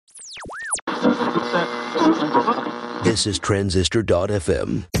This is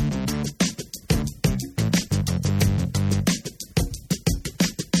Transistor.fm.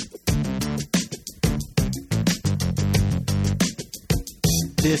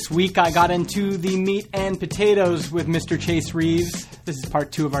 This week I got into the meat and potatoes with Mr. Chase Reeves. This is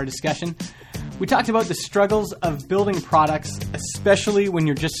part 2 of our discussion. We talked about the struggles of building products, especially when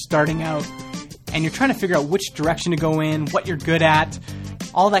you're just starting out and you're trying to figure out which direction to go in, what you're good at,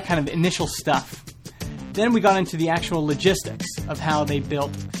 all that kind of initial stuff. Then we got into the actual logistics of how they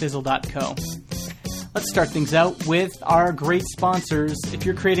built Fizzle.co. Let's start things out with our great sponsors. If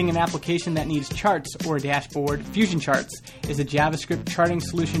you're creating an application that needs charts or a dashboard, Fusion Charts is a JavaScript charting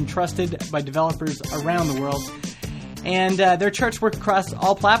solution trusted by developers around the world. And their charts work across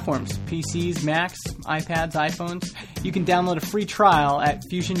all platforms, PCs, Macs, iPads, iPhones. You can download a free trial at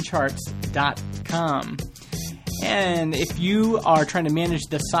fusioncharts.com. And if you are trying to manage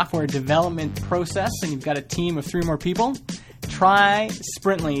the software development process and you've got a team of 3 or more people, try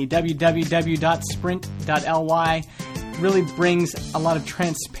Sprintly. www.sprint.ly really brings a lot of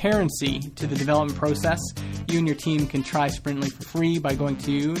transparency to the development process. You and your team can try Sprintly for free by going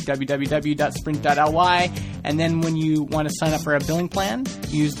to www.sprint.ly, and then when you want to sign up for a billing plan,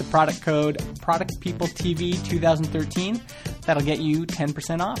 use the product code ProductPeopleTV2013. That'll get you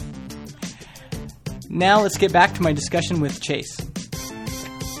 10% off. Now let's get back to my discussion with Chase.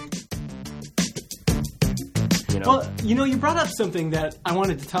 Well, you brought up something that I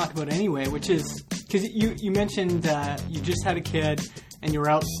wanted to talk about anyway, which is, because you mentioned you just had a kid and you were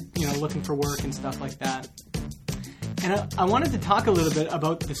out, looking for work and stuff like that. And I wanted to talk a little bit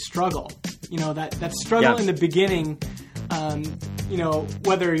about the struggle, that struggle in the beginning,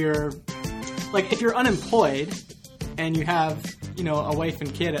 whether you're, like, if you're unemployed and you have, a wife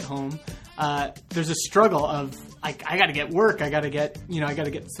and kid at home, there's a struggle of, I got to get work. I got to get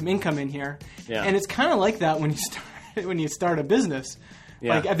some income in here. Yeah. And it's kind of like that when you start a business.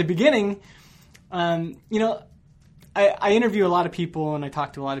 Yeah. Like at the beginning, I interview a lot of people and I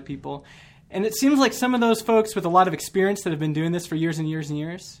talk to a lot of people, and it seems like some of those folks with a lot of experience that have been doing this for years and years and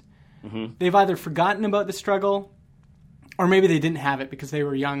years, they've either forgotten about the struggle, or maybe they didn't have it because they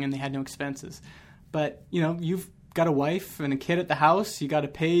were young and they had no expenses. But you've got a wife and a kid at the house. You got to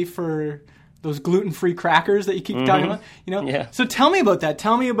pay for those gluten-free crackers that you keep talking about, Yeah. So tell me about that.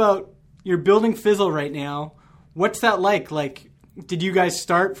 Tell me about, you're building Fizzle right now. What's that like? Like, did you guys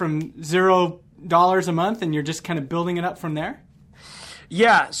start from $0 a month and you're just kind of building it up from there?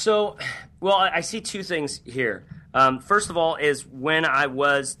 Yeah. So, well, I see 2 things here. First of all is when I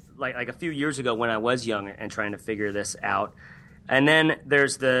was, like a few years ago when I was young and trying to figure this out. And then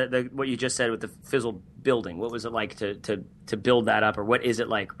there's the what you just said with the Fizzle building. What was it like to build that up, or what is it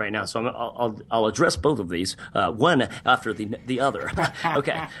like right now? So I'll address both of these, one after the other.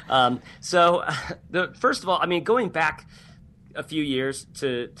 Okay. First of all, going back a few years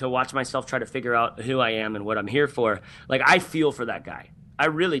to watch myself try to figure out who I am and what I'm here for. Like, I feel for that guy. I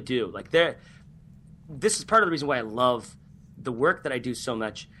really do. Like, this is part of the reason why I love the work that I do so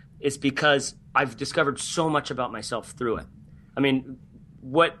much, is because I've discovered so much about myself through it.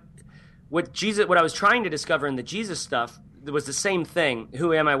 What I was trying to discover in the Jesus stuff was the same thing.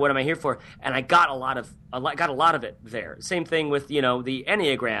 Who am I? What am I here for? And I got a lot of it there. Same thing with the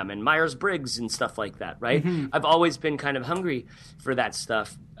Enneagram and Myers-Briggs and stuff like that, right? Mm-hmm. I've always been kind of hungry for that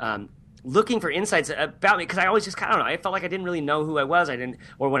stuff, looking for insights about me, because I always just, I don't know, I felt like I didn't really know who I was.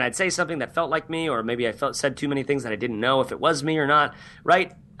 Or when I'd say something that felt like me, or maybe I said too many things that I didn't know if it was me or not,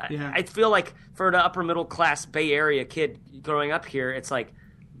 right? Yeah. I feel like for an upper middle class Bay Area kid growing up here, it's like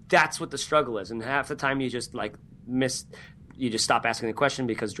that's what the struggle is, and half the time you just you just stop asking the question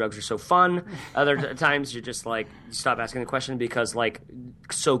because drugs are so fun. Other times you're just like, you stop asking the question because, like,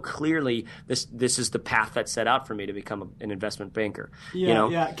 so clearly this is the path that's set out for me to become an investment banker. Yeah,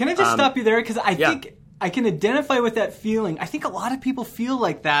 yeah. Can I just stop you there? Because I think I can identify with that feeling. I think a lot of people feel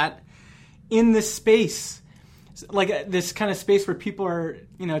like that in this space. Like this kind of space where people are,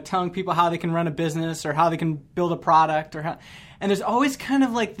 telling people how they can run a business or how they can build a product, and there's always kind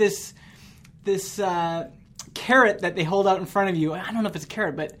of like this carrot that they hold out in front of you. I don't know if it's a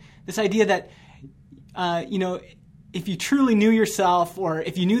carrot, but this idea that, if you truly knew yourself, or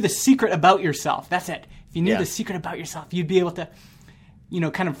if you knew the secret about yourself, that's it. If you knew the secret about yourself, you'd be able to,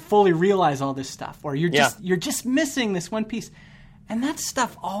 kind of fully realize all this stuff, or you're just missing this one piece. And that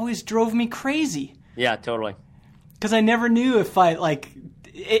stuff always drove me crazy. Yeah, totally. Because I never knew if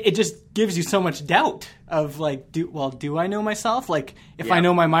it just gives you so much doubt of like, do I know myself? Like, if I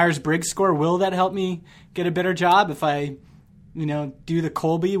know my Myers-Briggs score, will that help me get a better job? If I, do the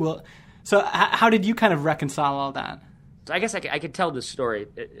Colby, so how did you kind of reconcile all that? I guess I could tell this story.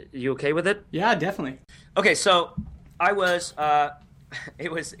 You okay with it? Yeah, definitely. Okay, so I was.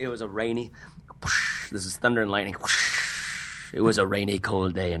 It was a rainy. This is thunder and lightning. It was a rainy,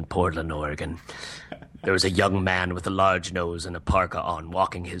 cold day in Portland, Oregon. There was a young man with a large nose and a parka on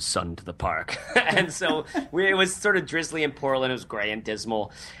walking his son to the park. And so it was sort of drizzly in Portland. It was gray and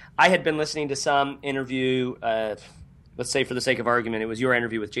dismal. I had been listening to some interview, let's say for the sake of argument, it was your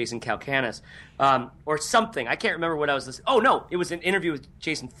interview with Jason Calacanis, or something. I can't remember what I was listening. Oh, no, it was an interview with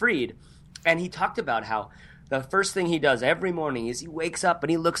Jason Fried. And he talked about how the first thing he does every morning is he wakes up and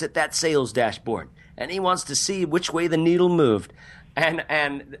he looks at that sales dashboard. And he wants to see which way the needle moved.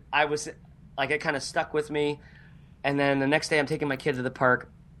 And I was... like, it kind of stuck with me. And then the next day I'm taking my kid to the park,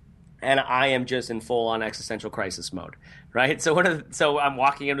 and I am just in full-on existential crisis mode, right? So I'm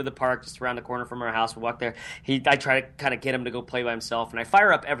walking into the park just around the corner from our house. We walk there. I try to kind of get him to go play by himself, and I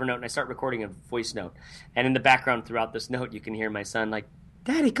fire up Evernote, and I start recording a voice note. And in the background throughout this note, you can hear my son like,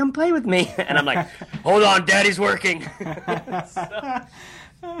 "Daddy, come play with me." And I'm like, "Hold on, Daddy's working."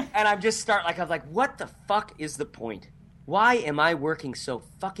 And I'm like, what the fuck is the point? Why am I working so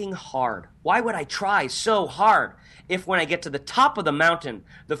fucking hard? Why would I try so hard if when I get to the top of the mountain,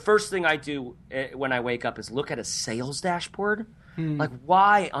 the first thing I do when I wake up is look at a sales dashboard? Like,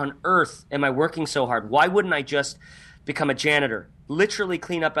 why on earth am I working so hard? Why wouldn't I just become a janitor, literally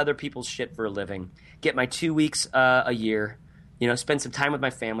clean up other people's shit for a living, get my 2 weeks a year, spend some time with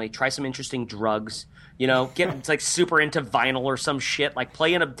my family, try some interesting drugs, get like super into vinyl or some shit, like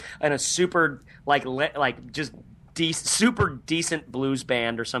play in a super just super decent blues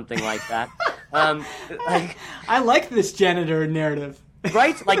band or something like that. I like this janitor narrative.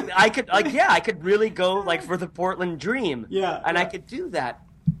 Right? Like I could really go like for the Portland dream. Yeah. And I could do that.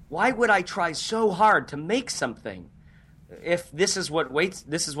 Why would I try so hard to make something if this is what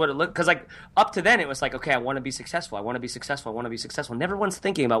it looked? Because like up to then it was like, okay, I want to be successful. I want to be successful. I want to be successful. Never once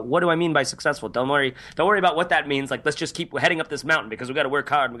thinking about what do I mean by successful. Don't worry about what that means. Like, let's just keep heading up this mountain because we got to work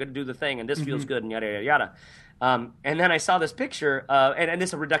hard and we got to do the thing and this feels good and yada yada yada. And then I saw this picture, and this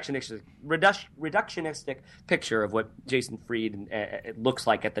is a reductionistic picture of what Jason Fried it looks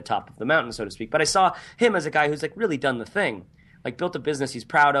like at the top of the mountain, so to speak. But I saw him as a guy who's like really done the thing, like built a business he's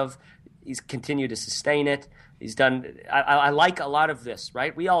proud of. He's continued to sustain it. He's done. I like a lot of this,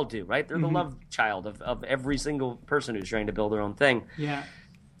 right? We all do, right? They're the love child of every single person who's trying to build their own thing. Yeah.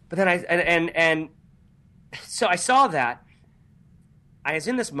 But then so I saw that. I was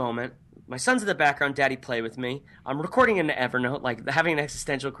in this moment. My son's in the background, Daddy, play with me. I'm recording in Evernote, like having an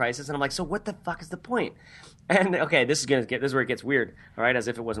existential crisis, and I'm like, so what the fuck is the point? And okay, this is where it gets weird, all right, as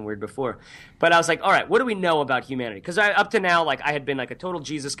if it wasn't weird before. But I was like, all right, what do we know about humanity? Because up to now, like I had been like a total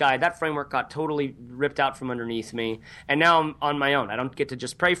Jesus guy. That framework got totally ripped out from underneath me, and now I'm on my own. I don't get to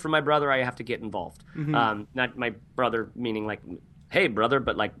just pray for my brother. I have to get involved. Not my brother, meaning like, hey, brother,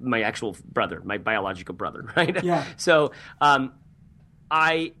 but like my actual brother, my biological brother, right? Yeah. So,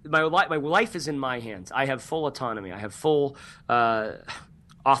 my life is in my hands. I have full autonomy. I have full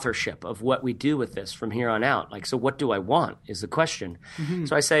authorship of what we do with this from here on out. Like, so what do I want is the question.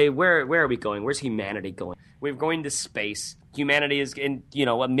 So I say, where are we going? Where's humanity going? We're going to space. Humanity is in,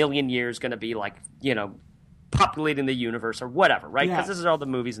 a million years going to be like, populating the universe or whatever, right? Because this is all the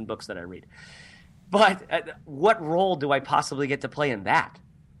movies and books that I read. But what role do I possibly get to play in that?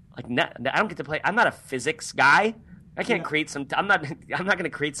 Like, I don't get to play. I'm not a physics guy. I can't create some. I'm not going to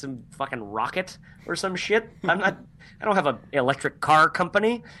create some fucking rocket or some shit. I don't have an electric car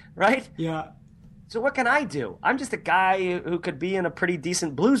company, right? Yeah. So what can I do? I'm just a guy who could be in a pretty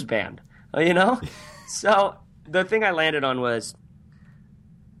decent blues band, So the thing I landed on was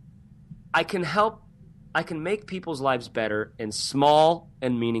I can make people's lives better in small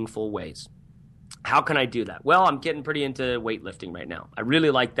and meaningful ways. How can I do that? Well, I'm getting pretty into weightlifting right now. I really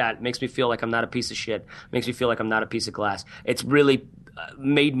like that. It makes me feel like I'm not a piece of shit. It makes me feel like I'm not a piece of glass. It's really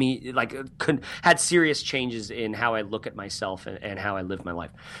made me had serious changes in how I look at myself and how I live my life.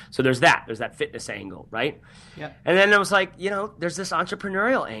 So there's that fitness angle, right? Yeah. And then I was like, there's this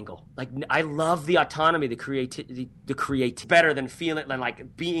entrepreneurial angle. Like, I love the autonomy, the creativity better than feeling than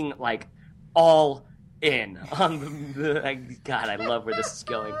like being like all in on God, I love where this is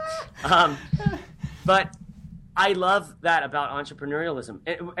going. But I love that about entrepreneurialism.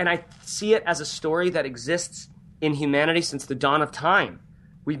 And I see it as a story that exists in humanity since the dawn of time.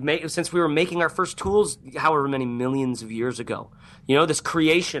 Since we were making our first tools however many millions of years ago. This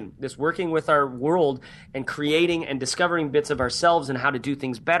creation, this working with our world and creating and discovering bits of ourselves and how to do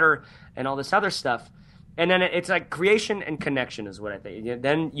things better and all this other stuff. And then it's like creation and connection is what I think.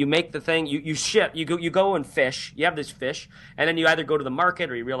 Then you make the thing, you ship, you go and fish. You have this fish, and then you either go to the market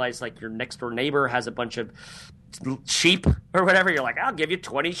or you realize like your next door neighbor has a bunch of sheep or whatever. You're like, I'll give you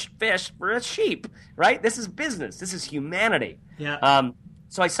 20 fish for a sheep, right? This is business. This is humanity. Yeah.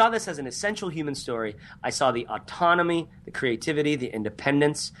 So I saw this as an essential human story. I saw the autonomy, the creativity, the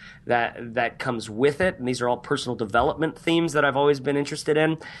independence that comes with it. And these are all personal development themes that I've always been interested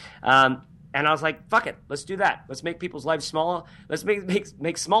in. And I was like, fuck it, let's do that. Let's make people's lives smaller. Let's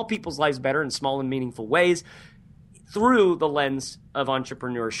make small people's lives better in small and meaningful ways through the lens of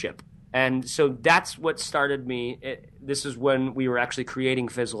entrepreneurship. And so that's what started me. This is when we were actually creating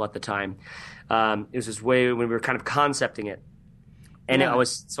Fizzle at the time. It was this way when we were kind of concepting it. And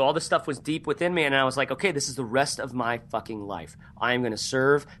so all this stuff was deep within me, and I was like, okay, this is the rest of my fucking life. I am going to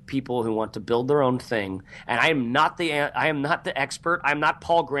serve people who want to build their own thing, and I am not the expert. I'm not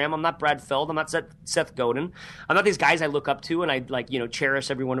Paul Graham. I'm not Brad Feld. I'm not Seth Godin. I'm not these guys I look up to, and I cherish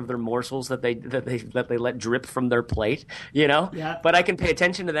every one of their morsels that they let drip from their plate. Yeah. But I can pay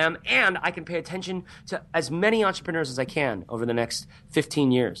attention to them, and I can pay attention to as many entrepreneurs as I can over the next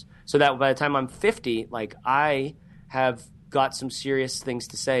 15 years, so that by the time I'm 50, I have got some serious things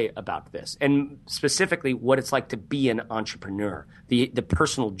to say about this, and specifically what it's like to be an entrepreneur, the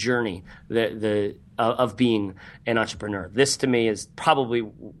personal journey of being an entrepreneur. This to me is probably,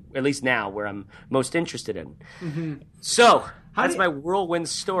 at least now, where I'm most interested in. Mm-hmm. So that's my whirlwind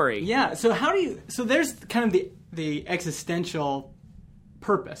story. Yeah. So so there's kind of the existential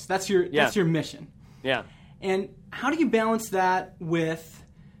purpose. That's your mission. Yeah. And how do you balance that with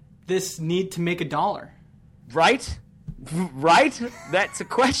this need to make a dollar? Right? Right? That's a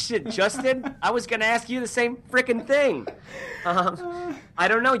question, Justin. I was going to ask you the same freaking thing. I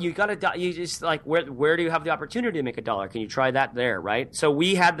don't know. You just where do you have the opportunity to make a dollar? Can you try that there, right? So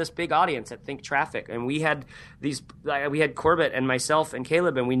we had this big audience at Think Traffic, and we had Corbett and myself and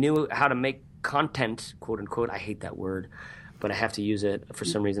Caleb, and we knew how to make content, quote unquote. I hate that word, but I have to use it for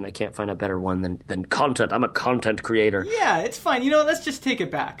some reason. I can't find a better one than content. I'm a content creator. Yeah, it's fine. Let's just take it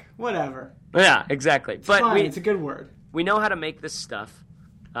back. Whatever. Yeah, exactly. It's fine. It's a good word. We know how to make this stuff.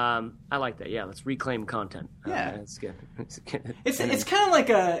 I like that. Yeah, let's reclaim content. Yeah, that's good. It's kind of like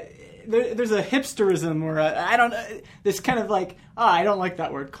there's a hipsterism or I don't know. This kind of I don't like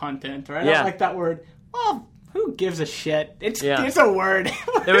that word content, or I don't like that word. Well, who gives a shit? It's a word.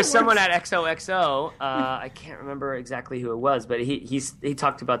 There was someone at XOXO. I can't remember exactly who it was, but he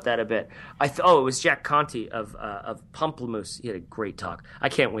talked about that a bit. It was Jack Conte of Pomplamoose. He had a great talk. I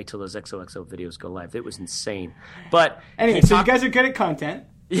can't wait till those XOXO videos go live. It was insane. But anyway, so you guys are good at content.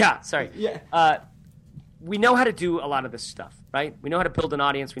 Yeah. Sorry. Yeah. We know how to do a lot of this stuff, right? We know how to build an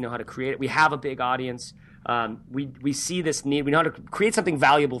audience. We know how to create it. We have a big audience. We see this need. We know how to create something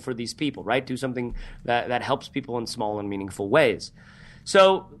valuable for these people, right? Do something that helps people in small and meaningful ways.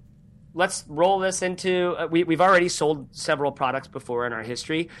 So let's roll this into we've already sold several products before in our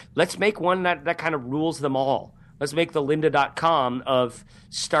history. Let's make one that kind of rules them all. Let's make the lynda.com of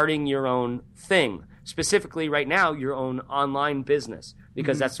starting your own thing. Specifically right now, your own online business,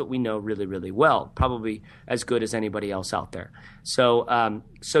 because that's what we know really, really well, probably as good as anybody else out there. So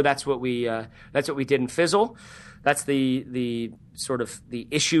that's what we did in Fizzle. That's the sort of the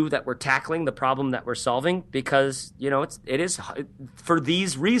issue that we're tackling, the problem that we're solving, because it is for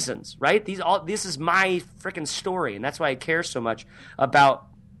these reasons, right? This is my freaking story, and that's why I care so much about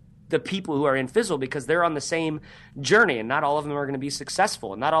the people who are in Fizzle, because they're on the same journey, and not all of them are going to be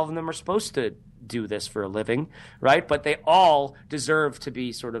successful, and not all of them are supposed to do this for a living, right? But they all deserve to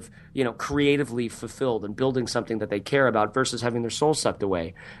be sort of, creatively fulfilled and building something that they care about versus having their soul sucked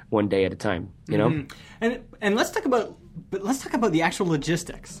away one day at a time, Mm-hmm. And let's talk about the actual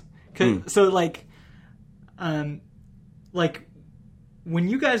logistics. So when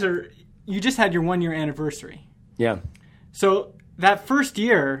you guys you just had your 1 year anniversary. Yeah. So that first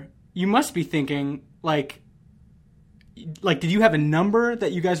year, you must be thinking did you have a number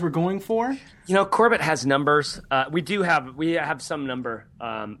that you guys were going for? Corbett has numbers. We have some number,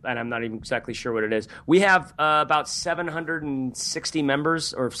 and I'm not even exactly sure what it is. We have about 760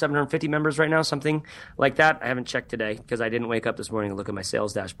 members or 750 members right now, something like that. I haven't checked today because I didn't wake up this morning and look at my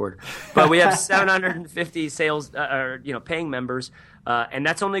sales dashboard. But we have 750 paying members, and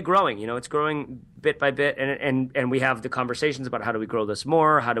that's only growing. It's growing bit by bit, and we have the conversations about how do we grow this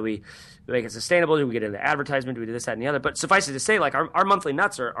more, how do we make it sustainable, do we get into advertisement, do we do this, that, and the other. But suffice it to say, our monthly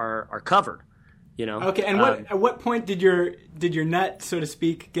nuts are covered. Okay, and at what point did your nut, so to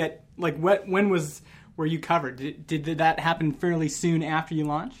speak, get were you covered? Did that happen fairly soon after you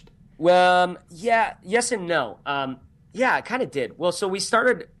launched? Well, yes and no. It kind of did. Well, so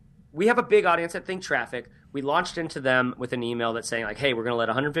we have a big audience at Think Traffic. we launched into them with an email that's saying like, hey, we're going to let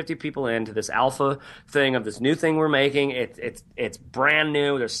 150 people into this alpha thing of this new thing we're making. It's brand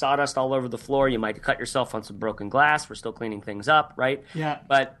new. There's sawdust all over the floor. You might cut yourself on some broken glass. We're still cleaning things up, right? Yeah.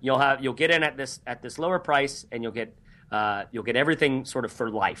 But you'll get in at this lower price, and you'll get everything sort of for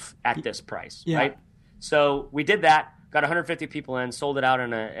life at this price, right? So we did that, got 150 people in, sold it out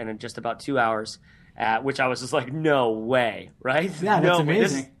in just about 2 hours, which I was just like, no way, right? Yeah, that's amazing.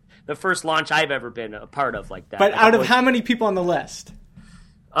 This is the first launch I've ever been a part of like that. But out of how many people on the list?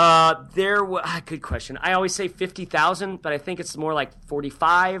 Good question. I always say 50,000, but I think it's more like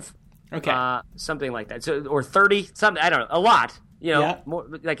 45. Okay. Something like that. So, or 30, something, I don't know, a lot. More,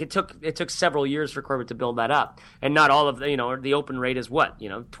 like it took several years for Corbett to build that up, and not all of the open rate is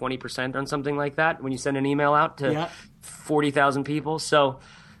 20% on something like that when you send an email out to 40,000 people. So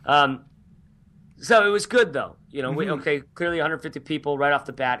it was good though. Clearly 150 people right off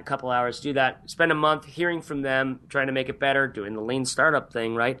the bat, a couple hours, do that, spend a month hearing from them, trying to make it better, doing the lean startup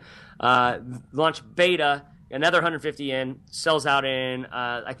thing, right? Launch beta, another 150 in, sells out in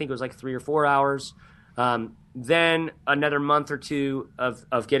I think it was like 3 or 4 hours. Then another month or two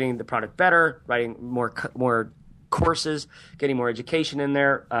of getting the product better, writing more courses, getting more education in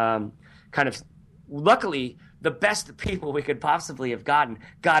there. Luckily, the best people we could possibly have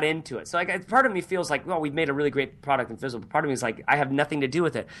got into it. So part of me feels like, well, we've made a really great product in Fizzle. But part of me is like, I have nothing to do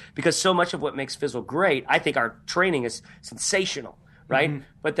with it, because so much of what makes Fizzle great, I think our training is sensational, right? Mm-hmm.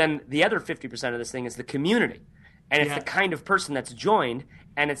 But then the other 50% of this thing is the community. And it's the kind of person that's joined,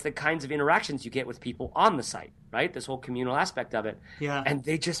 and it's the kinds of interactions you get with people on the site, right? This whole communal aspect of it. Yeah. And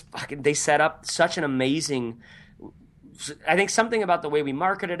they just they set up such an amazing, I think something about the way we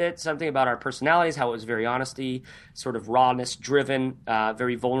marketed it, something about our personalities, how it was very honesty, sort of rawness driven,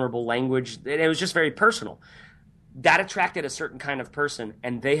 very vulnerable language. It was just very personal. That attracted a certain kind of person,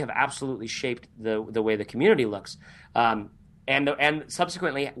 and they have absolutely shaped the way the community looks. And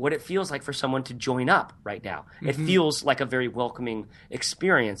subsequently, what it feels like for someone to join up right now. Mm-hmm. It feels like a very welcoming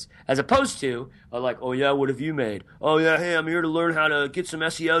experience, as opposed to like, oh yeah, what have you made? Oh yeah, hey, I'm here to learn how to get some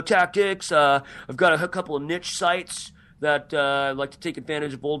SEO tactics. I've got a couple of niche sites that like to take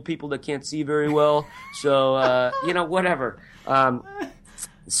advantage of old people that can't see very well. So whatever.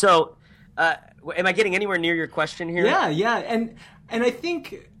 So am I getting anywhere near your question here? Yeah, and I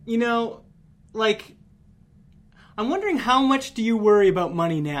think like. I'm wondering, how much do you worry about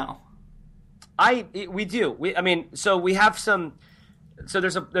money now? We do. So we have some. So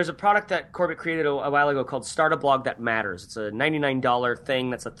there's a product that Corbett created a while ago called Start a Blog That Matters. It's a $99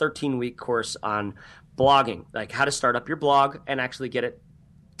 thing. That's a 13-week course on blogging, like how to start up your blog and actually get it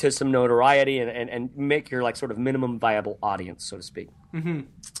to some notoriety and make your like sort of minimum viable audience, so to speak. Mm-hmm.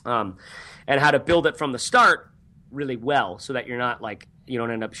 And how to build it from the start really well, so that you're not like, you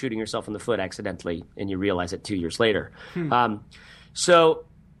don't end up shooting yourself in the foot accidentally and you realize it 2 years later. So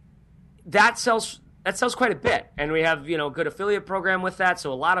that sells quite a bit, and we have a good affiliate program with that.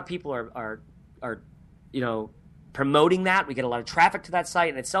 So a lot of people are promoting that. We get a lot of traffic to that site,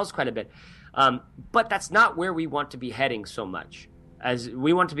 and it sells quite a bit. But that's not where we want to be heading so much. As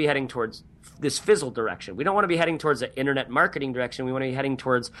we want to be heading towards this Fizzle direction. We don't want to be heading towards the internet marketing direction. We want to be heading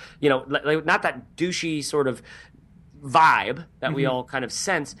towards not that douchey sort of vibe that we all kind of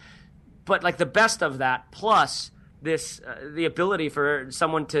sense, but like the best of that, plus this the ability for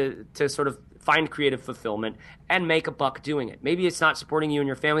someone to sort of find creative fulfillment and make a buck doing it. Maybe it's not supporting you and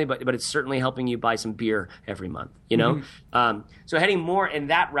your family, but it's certainly helping you buy some beer every month, So heading more in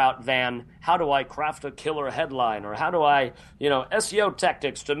that route than how do I craft a killer headline, or how do I, SEO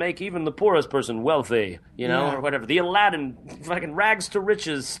tactics to make even the poorest person wealthy, or whatever. The Aladdin fucking rags to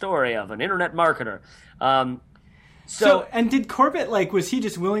riches story of an internet marketer. So, and did Corbett, was he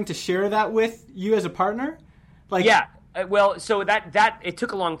just willing to share that with you as a partner? Yeah. Well, so that it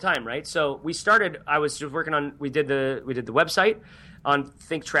took a long time, right? So we started. I was just working on. We did the website on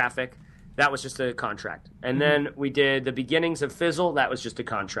Think Traffic. That was just a contract, and then we did the beginnings of Fizzle. That was just a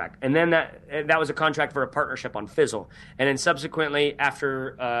contract, and then that was a contract for a partnership on Fizzle. And then subsequently,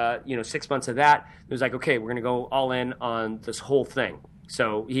 after 6 months of that, it was like, okay, we're going to go all in on this whole thing.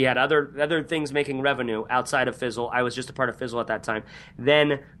 So he had other things making revenue outside of Fizzle. I was just a part of Fizzle at that time.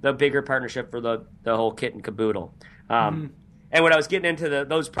 Then the bigger partnership for the whole kit and caboodle. And what I was getting into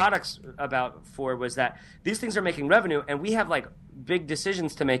those products for was that these things are making revenue, and we have like big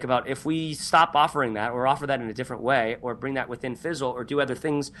decisions to make about if we stop offering that, or offer that in a different way, or bring that within Fizzle, or do other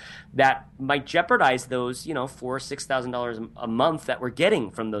things that might jeopardize those, $4,000 or $6,000 a month that we're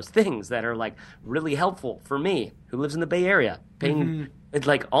getting from those things that are like really helpful for me, who lives in the Bay Area, paying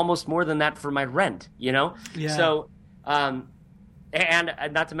like almost more than that for my rent, Yeah. So, and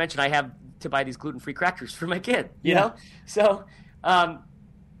not to mention, I have to buy these gluten-free crackers for my kid, you Yeah. know? So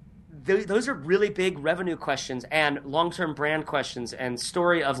those are really big revenue questions and long-term brand questions and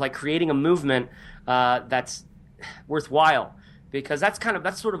story of like creating a movement that's worthwhile, because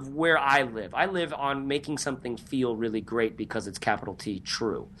that's sort of where I live. I live on making something feel really great because it's capital T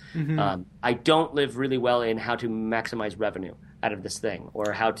true. I don't live really well in how to maximize revenue out of this thing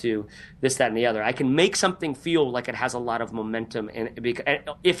or how to this, that, and the other. I can make something feel like it has a lot of momentum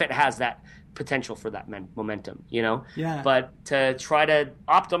if it has that potential for that momentum, you know? Yeah. But to try to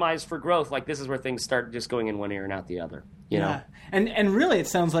optimize for growth, like this is where things start just going in one ear and out the other, you know? And really it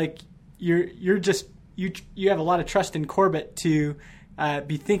sounds like you're just you have a lot of trust in Corbett to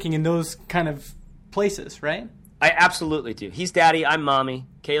be thinking in those kind of places, right? I absolutely do. He's daddy, I'm mommy.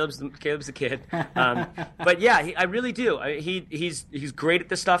 Caleb's the kid. But yeah, I really do. He's great at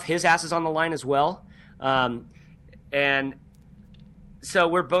this stuff. His ass is on the line as well. And so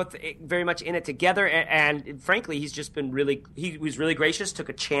we're both very much in it together. And frankly, he's just been he was really gracious, took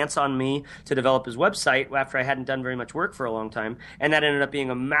a chance on me to develop his website after I hadn't done very much work for a long time. And that ended up being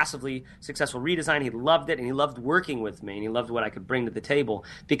a massively successful redesign. He loved it, and he loved working with me, and he loved what I could bring to the table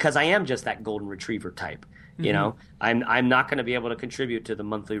because I am just that golden retriever type. You know, I'm not going to be able to contribute to the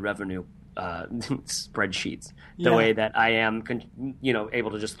monthly revenue spreadsheets the way that I am,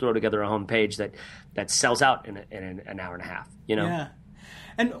 able to just throw together a homepage that sells out in an hour and a half. You know. Yeah.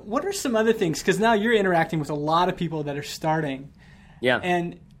 And what are some other things? Because now you're interacting with a lot of people that are starting. Yeah.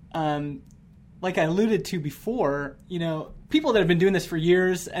 And like I alluded to before, people that have been doing this for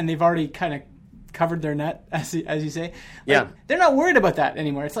years and they've already kind of covered their net, as you say. They're not worried about that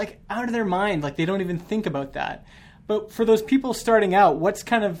anymore. It's like out of their mind. Like they don't even think about that. But for those people starting out, what's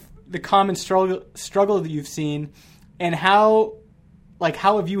kind of the common struggle that you've seen, and how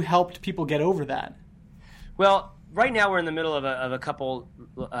have you helped people get over that? Well, right now we're in the middle of a couple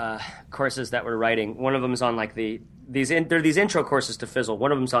courses that we're writing. One of them is on like these intro courses to Fizzle.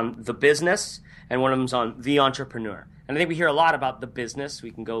 One of them's on the business, and one of them's on the entrepreneur. And I think we hear a lot about the business.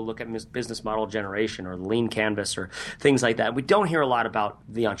 We can go look at business model generation or lean canvas or things like that. We don't hear a lot about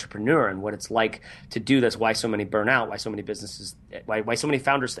the entrepreneur and what it's like to do this. Why so many burn out? Why so many businesses? Why so many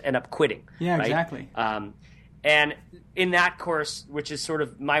founders end up quitting? Yeah, right? Exactly. And in that course, which is sort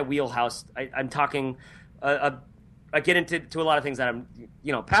of my wheelhouse, I'm talking. I get into a lot of things that I'm,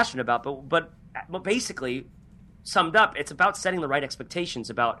 passionate about, but basically, summed up, it's about setting the right expectations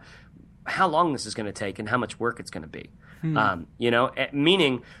about how long this is going to take and how much work it's going to be.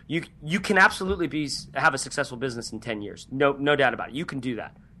 Meaning you can absolutely have a successful business in 10 years. No doubt about it. You can do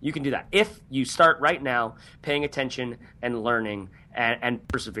that. You can do that if you start right now, paying attention and learning and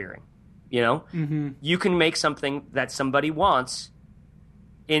persevering. You can make something that somebody wants.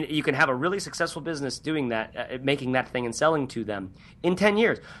 You can have a really successful business doing that, making that thing and selling to them in 10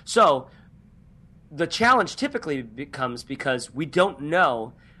 years. So the challenge typically becomes because we don't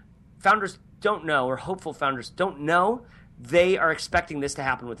know, founders don't know, or hopeful founders don't know, they are expecting this to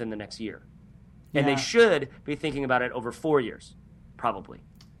happen within the next year. And they should be thinking about it over 4 years, probably.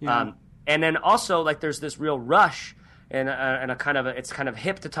 Yeah. And then also, like, there's this real rush and it's kind of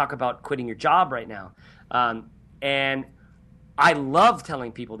hip to talk about quitting your job right now. And I love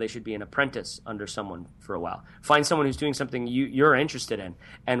telling people they should be an apprentice under someone for a while. Find someone who's doing something you're interested in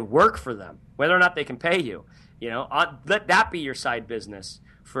and work for them, whether or not they can pay you. Let that be your side business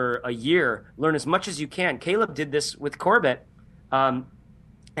for a year. Learn as much as you can. Caleb did this with Corbett, and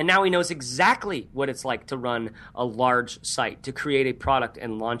now he knows exactly what it's like to run a large site, to create a product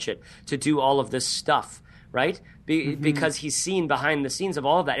and launch it, to do all of this stuff, right? Because he's seen behind the scenes of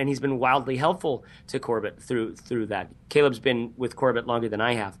all of that, and he's been wildly helpful to Corbett through that. Caleb's been with Corbett longer than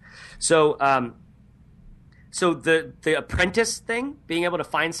I have. So the apprentice thing, being able to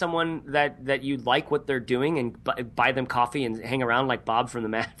find someone that you like what they're doing and buy them coffee and hang around like Bob from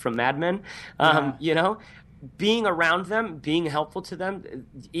Mad Men, being around them, being helpful to them,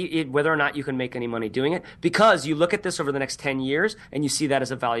 whether or not you can make any money doing it, because you look at this over the next 10 years and you see that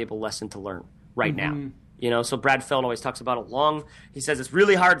as a valuable lesson to learn right now. So Brad Feld always talks about he says it's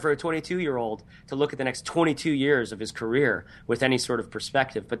really hard for a 22-year-old to look at the next 22 years of his career with any sort of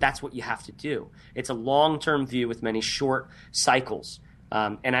perspective, but that's what you have to do. It's a long-term view with many short cycles.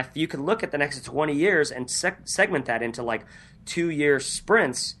 And if you can look at the next 20 years and segment that into like 2-year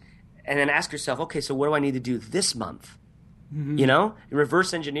sprints and then ask yourself, okay, so what do I need to do this month?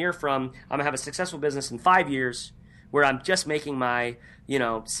 Reverse engineer from I'm going to have a successful business in 5 years where I'm just making my,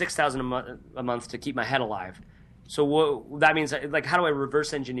 $6,000 a month to keep my head alive. So that means, like, how do I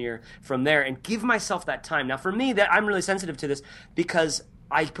reverse engineer from there and give myself that time? Now, for me, that I'm really sensitive to this because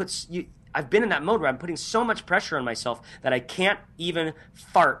I've been in that mode where I'm putting so much pressure on myself that I can't even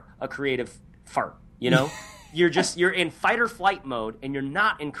fart a creative fart, you know? You're in fight or flight mode, and you're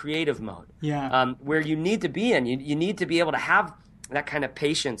not in creative mode. Yeah. Where you need to be in. You need to be able to have that kind of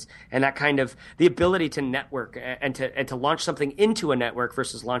patience and that kind of the ability to network and to launch something into a network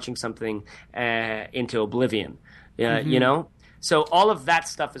versus launching something into oblivion. You know? So all of that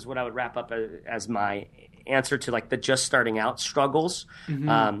stuff is what I would wrap up as my answer to like the just starting out struggles.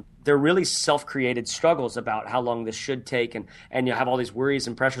 They're really self-created struggles about how long this should take, and you have all these worries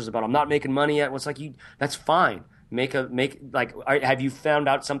and pressures about I'm not making money yet. Well, it's like that's fine. Have you found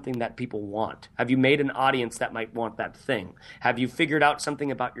out something that people want? Have you made an audience that might want that thing? Have you figured out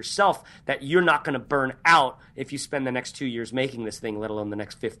something about yourself that you're not going to burn out if you spend the next 2 years making this thing, let alone the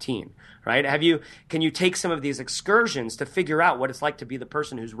next 15, right? Can you take some of these excursions to figure out what it's like to be the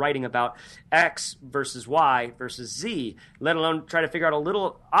person who's writing about X versus Y versus Z, let alone try to figure out a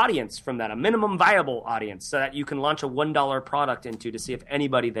little audience from that, a minimum viable audience, so that you can launch a $1 product into to see if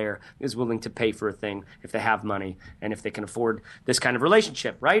anybody there is willing to pay for a thing, if they have money, and if they can afford this kind of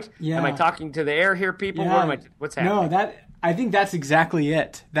relationship, right? Yeah. Am I talking to the air here, people? Yeah. What's happening? No, I think that's exactly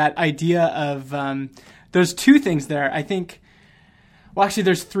it. That idea of there's two things there. I think, well, actually,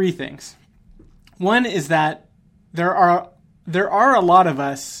 there's three things. One is that there are a lot of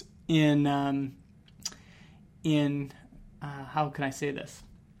us in how can I say this?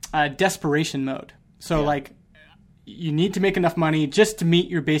 Desperation mode. So like, you need to make enough money just to meet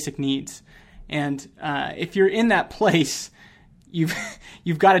your basic needs. And if you're in that place, you've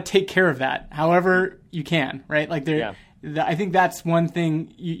got to take care of that however you can, right? Like I think that's one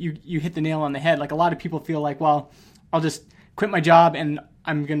thing you hit the nail on the head. Like a lot of people feel like, well, I'll just quit my job and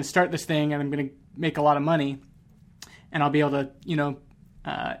I'm going to start this thing and I'm going to make a lot of money and I'll be able to,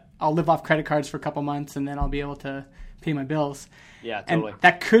 I'll live off credit cards for a couple months and then I'll be able to pay my bills. Yeah, totally. And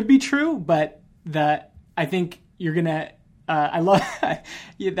that could be true, but I think you're going to, I love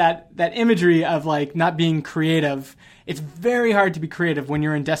that imagery of like not being creative. It's very hard to be creative when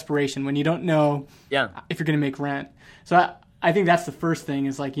you're in desperation, when you don't know if you're going to make rent. So I think that's the first thing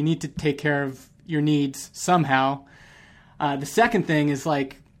is like you need to take care of your needs somehow. The second thing is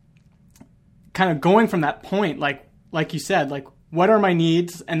like kind of going from that point, like you said, like what are my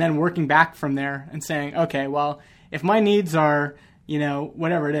needs, and then working back from there and saying, okay, well, if my needs are,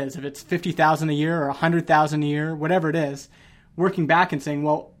 whatever it is, if it's $50,000 a year or $100,000 a year, whatever it is, working back and saying,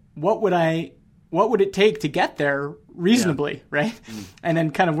 well, what would it take to get there reasonably, right? Mm-hmm. And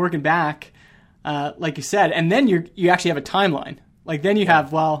then kind of working back, like you said, and then you actually have a timeline. Like then you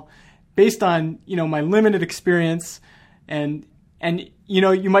have, well, based on, my limited experience and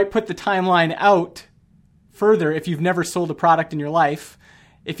you might put the timeline out further if you've never sold a product in your life.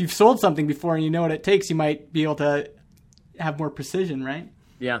 If you've sold something before and you know what it takes, you might be able to have more precision, right?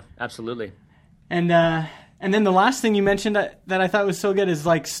 Yeah, absolutely. And then the last thing you mentioned that I thought was so good is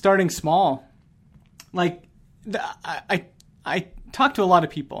like starting small. Like I talk to a lot of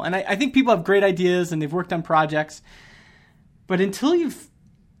people, and I think people have great ideas and they've worked on projects, but until you've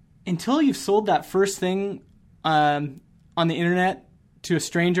sold that first thing on the internet to a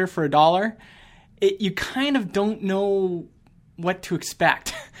stranger for $1, you kind of don't know what to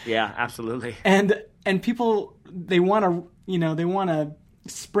expect. Yeah, absolutely. And people, they want to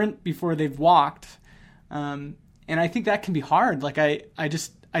sprint before they've walked. And I think that can be hard. Like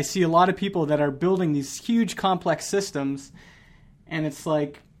I see a lot of people that are building these huge complex systems, and it's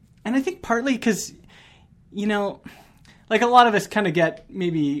like, and I think partly because, like a lot of us kind of get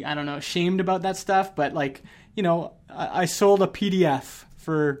maybe, I don't know, ashamed about that stuff, but like, I sold a PDF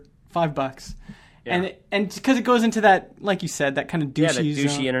for $5. Yeah. And because it goes into that, like you said, that kind of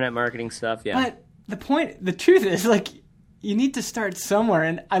douchey internet marketing stuff. Yeah. But the truth is, like, you need to start somewhere.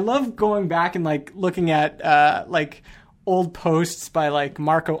 And I love going back and like looking at like old posts by like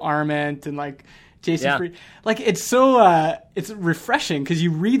Marco Arment and like Jason Fried. Like it's so it's refreshing because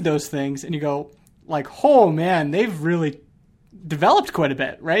you read those things and you go like, oh man, they've really developed quite a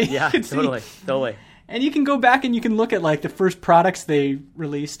bit, right? Yeah, totally. And you can go back and you can look at like the first products they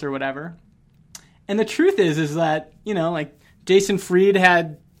released or whatever. And the truth is that, like Jason Fried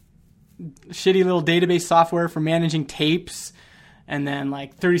had shitty little database software for managing tapes, and then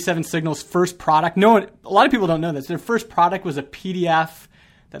like 37 Signal's first product. A lot of people don't know this. Their first product was a PDF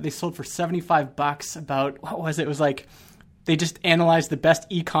that they sold for $75 about, what was it? It was like they just analyzed the best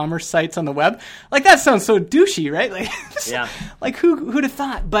e-commerce sites on the web. Like that sounds so douchey, right? Like, yeah. Like who'd have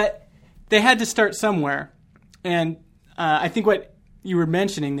thought? But they had to start somewhere. And I think what you were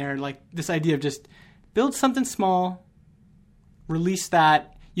mentioning there, like this idea of just build something small, release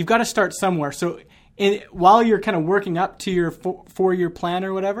that. You've got to start somewhere. So while you're kind of working up to your 4-year plan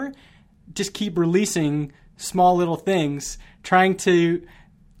or whatever, just keep releasing small little things, trying to,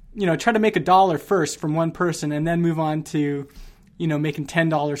 try to make $1 first from one person and then move on to, making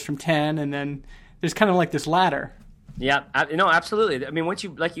 $10 from 10. And then there's kind of like this ladder. Yeah, no, absolutely. I mean, once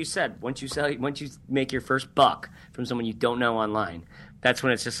you make your first buck from someone you don't know online, that's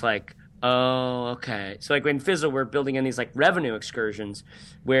when it's just like, oh, okay. So like when Fizzle, we're building in these like revenue excursions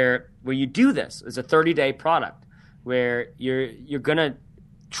where you do this. It's a 30-day product where you're gonna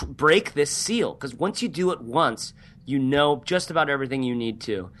break this seal, because once you do it once, you know just about everything you need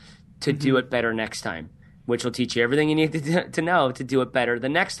to do it better next time, which will teach you everything you need to know to do it better the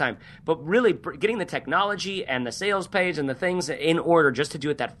next time. But really getting the technology and the sales page and the things in order just to do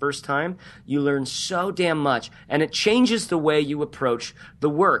it that first time, you learn so damn much. And it changes the way you approach the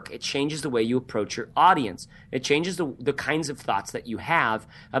work. It changes the way you approach your audience. It changes the kinds of thoughts that you have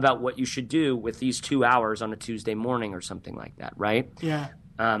about what you should do with these 2 hours on a Tuesday morning or something like that, right? Yeah.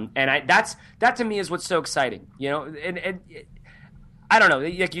 That to me is what's so exciting, and I don't know,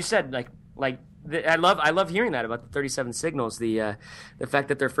 like you said, I love hearing that about the 37 Signals. The fact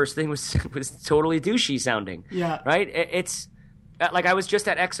that their first thing was totally douchey sounding. Yeah. Right. It's like I was just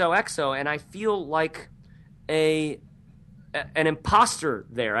at XOXO and I feel like an imposter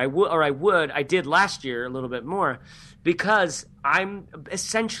there. I did last year a little bit more, because I'm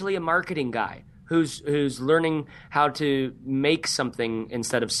essentially a marketing guy who's learning how to make something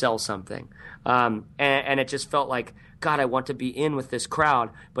instead of sell something. And it just felt like, God, I want to be in with this crowd,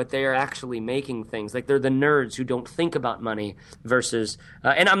 but they are actually making things. Like they're the nerds who don't think about money versus,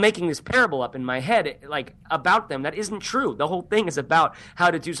 and I'm making this parable up in my head, like about them. That isn't true. The whole thing is about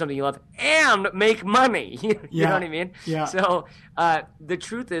how to do something you love and make money. You know what I mean? Yeah. So the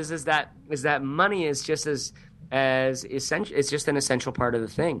truth is that money is just as essential. It's just an essential part of the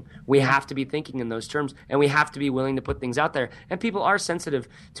thing. We have to be thinking in those terms, and we have to be willing to put things out there. And people are sensitive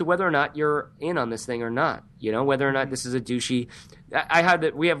to whether or not you're in on this thing or not. Whether or not this is a douchey.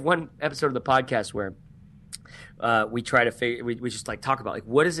 We have one episode of the podcast where we try to figure. We just like talk about like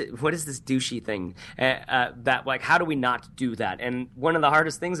what is this douchey thing that like how do we not do that? And one of the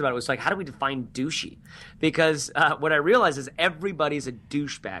hardest things about it was like how do we define douchey? Because what I realized is everybody's a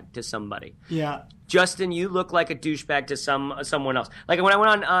douchebag to somebody. Yeah. Justin, you look like a douchebag to someone else. Like when I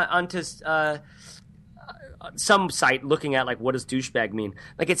went onto some site looking at like what does douchebag mean,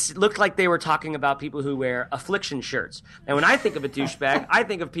 like it looked like they were talking about people who wear affliction shirts. And when I think of a douchebag, I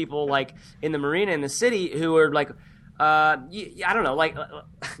think of people like in the marina in the city who are like I don't know, like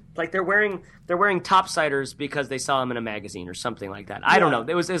they're wearing topsiders because they saw them in a magazine or something like that. I don't know.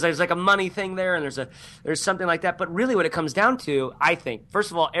 There's like a money thing there, and there's something like that. But really, what it comes down to, I think, first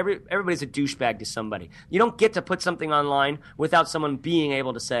of all, everybody's a douchebag to somebody. You don't get to put something online without someone being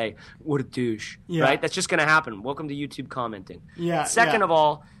able to say, "What a douche!" Yeah. Right? That's just going to happen. Welcome to YouTube commenting. Yeah. Second of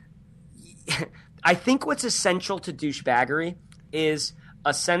all, I think what's essential to douchebaggery is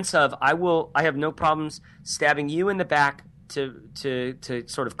a sense of I have no problems stabbing you in the back to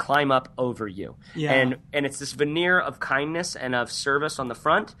sort of climb up over you. Yeah. And it's this veneer of kindness and of service on the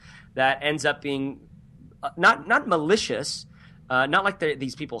front that ends up being not malicious, not like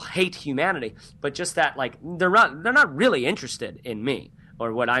these people hate humanity, but just that like they're not really interested in me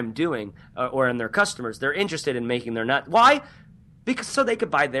or what I'm doing or in their customers. They're interested in making their nut. Why? Because so they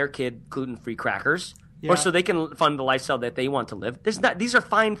could buy their kid gluten-free crackers. Yeah. Or so they can fund the lifestyle that they want to live. These are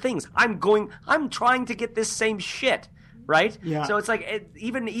fine things. I'm trying to get this same shit, right? Yeah. So it's like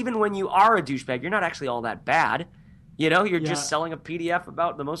even when you are a douchebag, you're not actually all that bad. You're just selling a PDF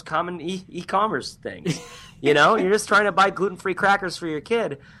about the most common e-commerce things. You're just trying to buy gluten-free crackers for your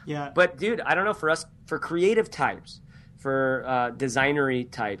kid. Yeah. But dude, I don't know, for creative types, for designery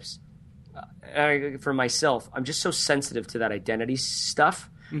types, for myself, I'm just so sensitive to that identity stuff.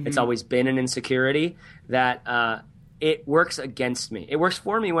 Mm-hmm. It's always been an insecurity that it works against me. It works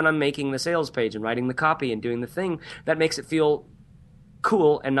for me when I'm making the sales page and writing the copy and doing the thing that makes it feel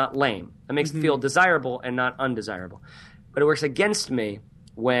cool and not lame. It makes it feel desirable and not undesirable. But it works against me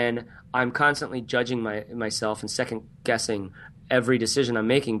when I'm constantly judging myself and second-guessing every decision I'm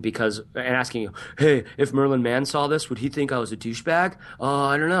making and asking you, hey, if Merlin Mann saw this, would he think I was a douchebag? Oh,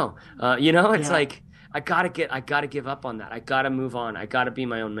 I don't know. It's like I gotta give up on that. I gotta move on. I gotta be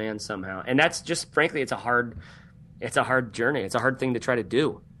my own man somehow. And that's just, frankly, it's a hard journey. It's a hard thing to try to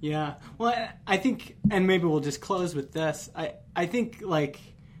do. Yeah. Well, I think, and maybe we'll just close with this. I think like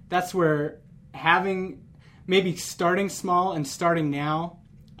that's where maybe starting small and starting now,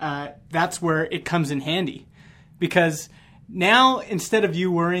 that's where it comes in handy. Because now, instead of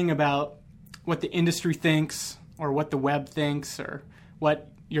you worrying about what the industry thinks or what the web thinks or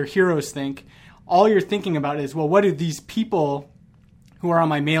what your heroes think, all you're thinking about is, well, what do these people who are on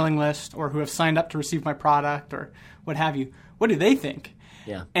my mailing list or who have signed up to receive my product or what have you, what do they think?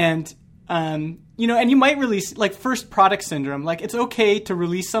 Yeah. And, and you might release, like, first product syndrome. Like, it's okay to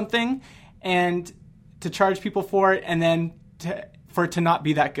release something and to charge people for it and then for it to not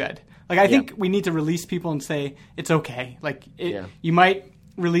be that good. Like, I think we need to release people and say, it's okay. Like, you might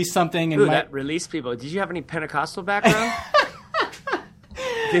release something and that release people. Did you have any Pentecostal background?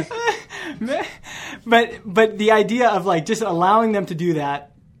 But the idea of, like, just allowing them to do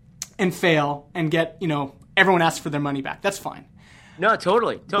that and fail and get, everyone asks for their money back. That's fine. No,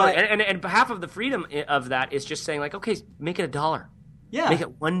 totally. But, and half of the freedom of that is just saying, like, okay, make it $1. Yeah. Make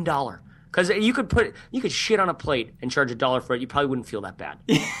it $1. Because you could shit on a plate and charge $1 for it. You probably wouldn't feel that bad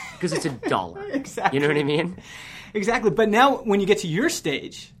because it's $1. Exactly. You know what I mean? Exactly. But now when you get to your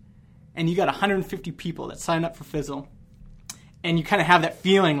stage and you got 150 people that sign up for Fizzle and you kind of have that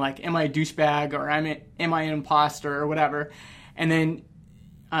feeling like, am I a douchebag or am I an imposter or whatever? And then,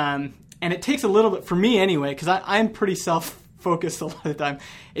 and it takes a little bit for me anyway, because I'm pretty self-focused a lot of the time.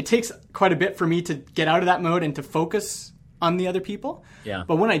 It takes quite a bit for me to get out of that mode and to focus on the other people. Yeah.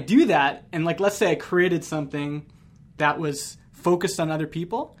 But when I do that, and like, let's say I created something that was focused on other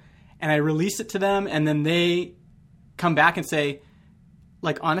people and I release it to them and then they come back and say,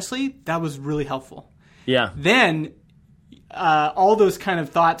 like, honestly, that was really helpful. Yeah. Then all those kind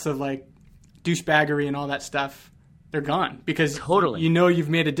of thoughts of, like, douchebaggery and all that stuff, they're gone because totally. You've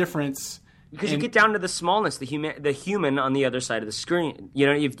made a difference. Because you get down to the smallness, the human on the other side of the screen.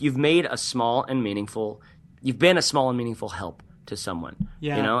 You've made a small and meaningful. You've been a small and meaningful help to someone.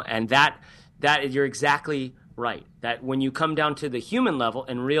 Yeah. And that you're exactly right. That when you come down to the human level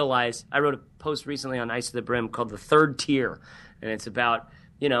and realize, I wrote a post recently on Ice to the Brim called The Third Tier, and it's about,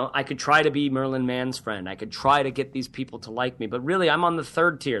 I could try to be Merlin Mann's friend. I could try to get these people to like me, but really I'm on the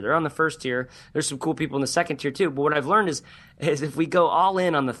third tier. They're on the first tier. There's some cool people in the second tier too. But what I've learned is if we go all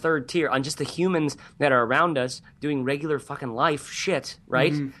in on the third tier, on just the humans that are around us doing regular fucking life shit,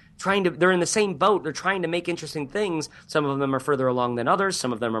 right? Mm-hmm. They're in the same boat. They're trying to make interesting things. Some of them are further along than others.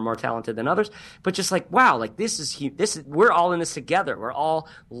 Some of them are more talented than others. But just like, wow, like this is we're all in this together. We're all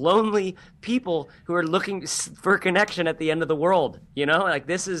lonely people who are looking for connection at the end of the world. Like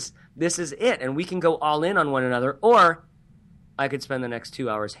this is it, and we can go all in on one another. Or I could spend the next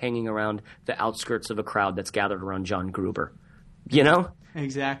 2 hours hanging around the outskirts of a crowd that's gathered around John Gruber.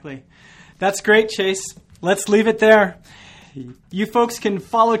 Exactly. That's great, Chase. Let's leave it there. You folks can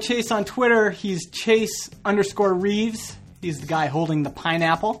follow Chase on Twitter. He's Chase_Reeves. He's the guy holding the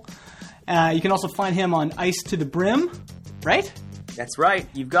pineapple. You can also find him on Ice to the Brim, right? That's right.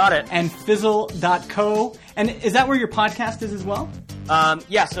 You've got it. And Fizzle.co. And is that where your podcast is as well?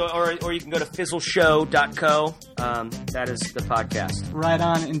 Yeah. So, or you can go to fizzleshow.co. That is the podcast. Right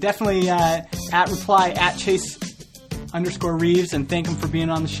on. And definitely reply at Chase_Reeves and thank him for being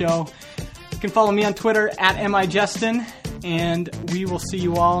on the show. You can follow me on Twitter at MIJustin. And we will see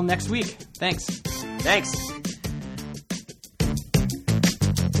you all next week. Thanks.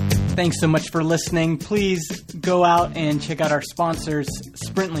 Thanks so much for listening. Please go out and check out our sponsors,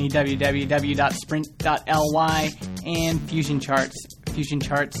 Sprintly, www.sprint.ly, and Fusion Charts,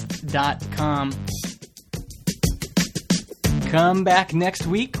 fusioncharts.com. Come back next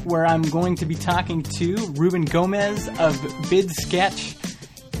week where I'm going to be talking to Ruben Gomez of BidSketch.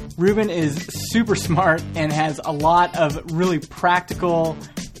 Ruben is super smart and has a lot of really practical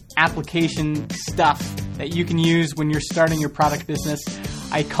application stuff that you can use when you're starting your product business.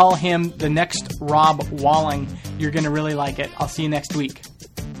 I call him the next Rob Walling. You're going to really like it. I'll see you next week.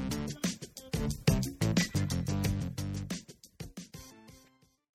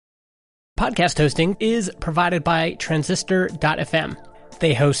 Podcast hosting is provided by Transistor.fm.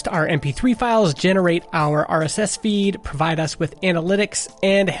 They host our MP3 files, generate our RSS feed, provide us with analytics,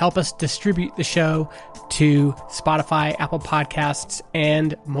 and help us distribute the show to Spotify, Apple Podcasts,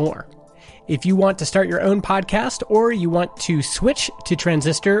 and more. If you want to start your own podcast or you want to switch to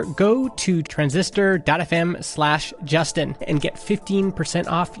Transistor, go to transistor.fm/Justin and get 15%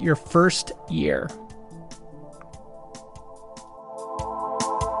 off your first year.